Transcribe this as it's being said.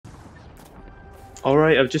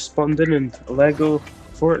Alright, I've just spawned in Lego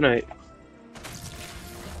Fortnite.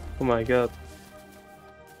 Oh my god.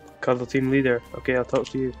 Cuddle team leader. Okay, I'll talk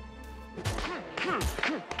to you.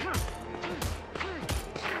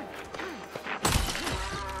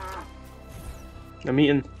 I'm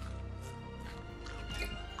eating.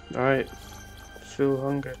 Alright. Full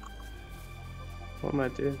hunger. What am I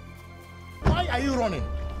doing? Why are you running?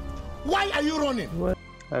 Why are you running? What?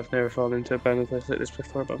 I've never fallen into a boundless place like this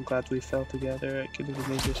before, but I'm glad we fell together. I could have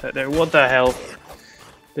made this out there. What the hell?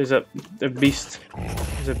 There's a beast.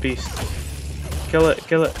 There's a beast. Kill it,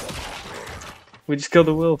 kill it. We just killed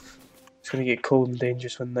a wolf. It's gonna get cold and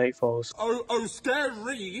dangerous when night falls. Oh,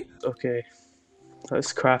 scary! Okay.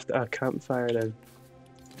 Let's craft a campfire then.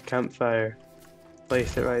 Campfire.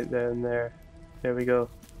 Place it right down there. There we go.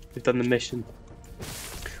 We've done the mission.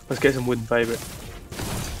 Let's get some wood and fibre.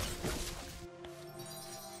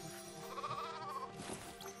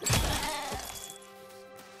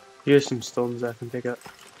 Here's some stones I can pick up.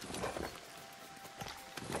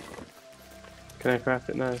 Can I craft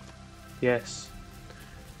it now? Yes.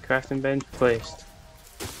 Crafting bench placed.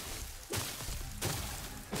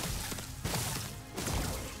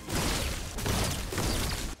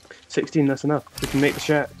 $16, that's enough. We can make the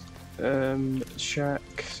shack.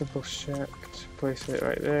 Shack, simple shack. Let's place it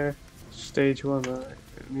right there. Stage 1, alright.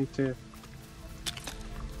 Me too.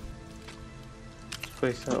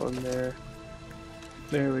 Place that one there.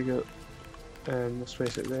 There we go. Let's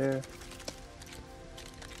place it there.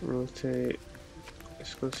 Rotate.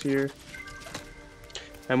 This goes here.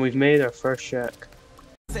 And we've made our first shack.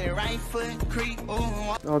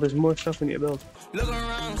 Oh, there's more stuff we need to build. Look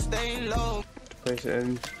around, stay low. Place it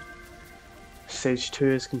in. Stage 2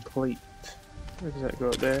 is complete. Where does that go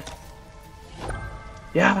up there?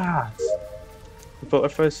 Yes! We built our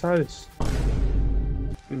first house.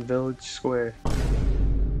 Village square.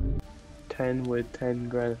 10 wood, 10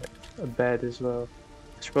 granite. A bed as well.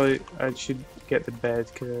 I should get the bed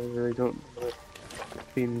because I really don't want to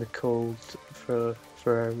be in the cold for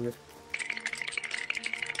forever.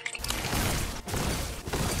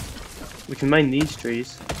 We can mine these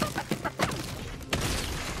trees.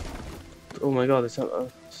 Oh my god, it's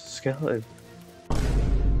a skeleton.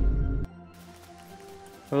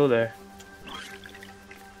 Hello there.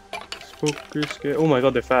 Oh my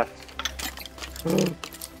god, they're fast.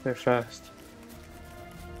 They're fast.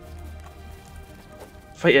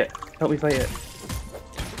 Fight it! Help me fight it!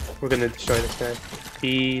 We're gonna destroy this guy.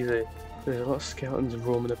 Easy. There's a lot of skeletons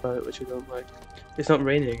roaming about, which I don't like. It's not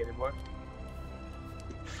raining anymore.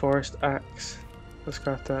 Forest axe. Let's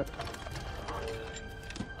craft that.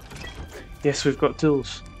 Yes, we've got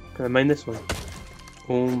tools. Can I mine this one?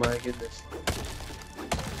 Oh my goodness.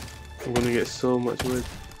 I'm gonna get so much wood.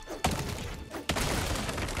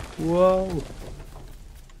 Whoa!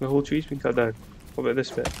 The whole tree's been cut down. What about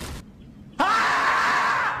this bit?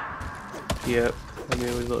 Yep, I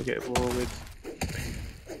mean we'll get more wood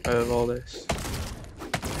out of all this.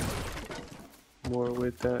 More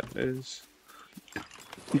wood that is.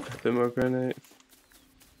 A bit more granite.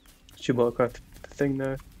 Should be able to craft the thing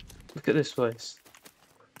now. Look at this place.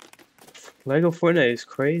 Lego Fortnite is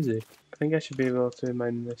crazy. I think I should be able to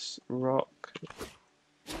mine this rock.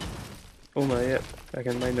 Oh my, yep, I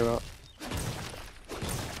can mine the rock.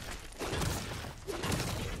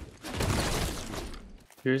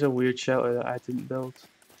 Here's a weird shelter that I didn't build.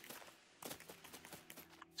 Is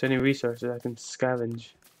there any resources I can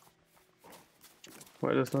scavenge?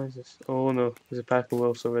 What are those noises? Oh no, there's a pack of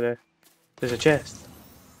wolves over there. There's a chest.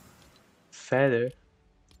 Feather.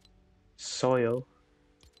 Soil.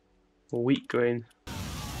 Wheat grain.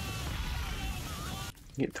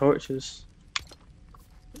 Get torches.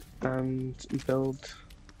 And build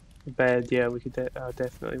a bed. Yeah, we could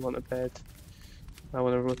definitely want a bed. I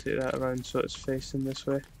want to rotate that around so it's facing this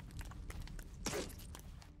way.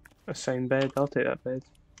 Assign bed, I'll take that bed.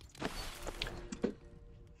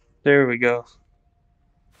 There we go.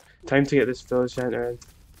 Time to get this village center in.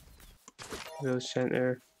 Village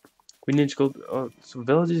center. Green Ninja Gold. Oh, so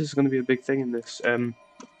villages is going to be a big thing in this.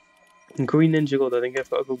 Green Ninja Gold, I think I've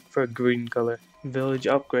got to go for a green colour. Village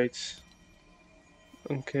upgrades.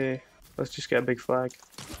 Okay, let's just get a big flag.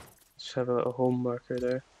 Just have a little home marker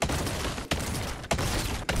there.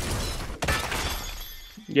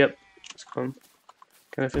 Yep, it's gone.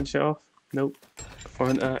 Can I finish it off? Nope. For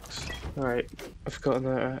an axe. Alright, I've got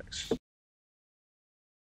another axe.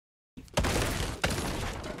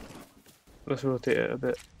 Let's rotate it a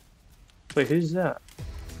bit. Wait, who's that?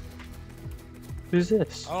 Who's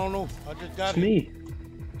this? I don't know. I just got It's me.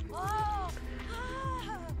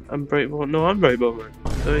 I'm Brightbone. No, I'm Brightbone.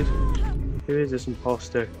 Who is this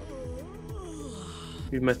imposter?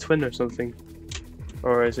 You're my twin or something.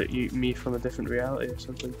 Or is it me from a different reality or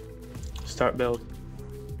something? Start build.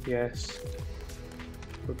 Yes.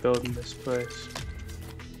 We're building this place.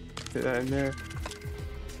 Put that in there.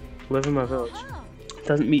 Live in my village.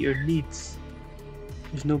 Doesn't meet your needs.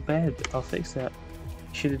 There's no bed. I'll fix that.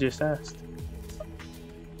 You should have just asked.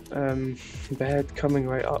 Bed coming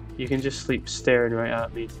right up. You can just sleep staring right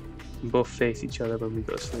at me. And both face each other when we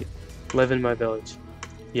go to sleep. Live in my village.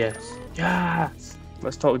 Yes. Yes!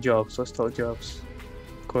 Let's talk jobs. Let's talk jobs.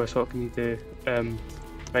 Of course, what can you do?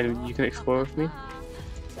 Anyway, you can explore with me.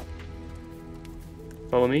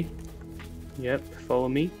 Follow me. Yep, follow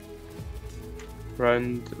me.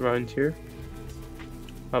 Round here.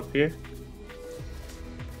 Up here.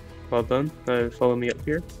 Well done. Now follow me up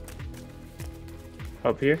here.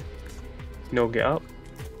 Up here. No, get up.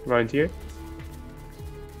 Round here.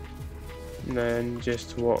 And then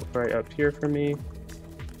just walk right up here for me.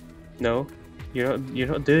 No, you're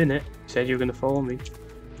not doing it. You said you were gonna follow me.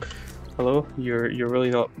 Hello? You're really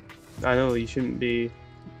not. I know you shouldn't be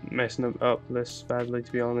messing up this badly,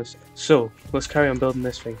 to be honest. So let's carry on building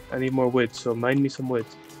this thing. I need more wood, so mine me some wood.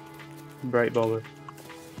 Bright bomber.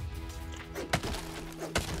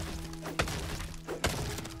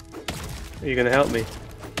 Are you gonna help me?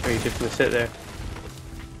 Or are you just gonna sit there?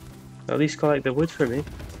 At least collect the wood for me.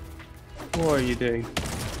 What are you doing?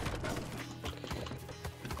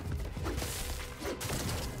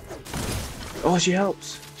 Oh, she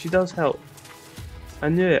helps! She does help. I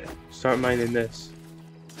knew it. Start mining this.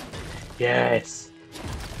 Yes!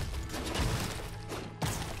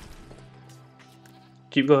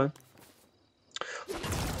 Keep going.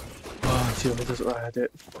 Oh, she doesn't know how to do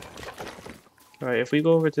it. Alright, if we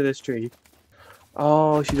go over to this tree.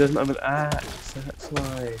 Oh, she doesn't have an axe. That's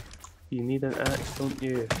why. You need an axe, don't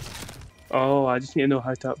you? Oh, I just need to know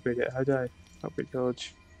how to upgrade it. How do I upgrade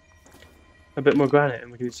village? A bit more granite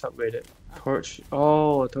and we can just upgrade it. Torch.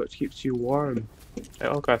 Oh, a torch keeps you warm. Right,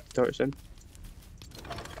 I'll craft the torch then.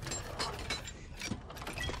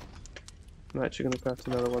 I'm actually going to craft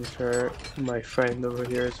another one for my friend over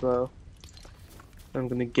here as well. I'm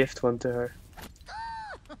going to gift one to her.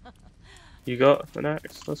 You got an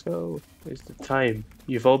axe? Let's go. It's the time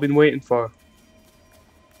you've all been waiting for.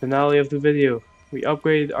 Finale of the video. We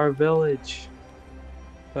upgraded our village.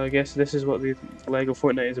 So I guess this is what the Lego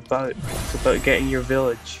Fortnite is about. It's about getting your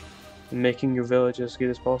village and making your village as good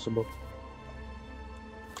as possible.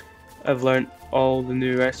 I've learned all the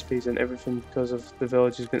new recipes and everything because of the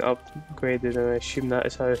village has been upgraded, and I assume that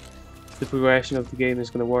is how the progression of the game is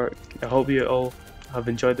going to work. I hope you all have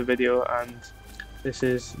enjoyed the video, and this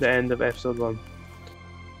is the end of episode 1.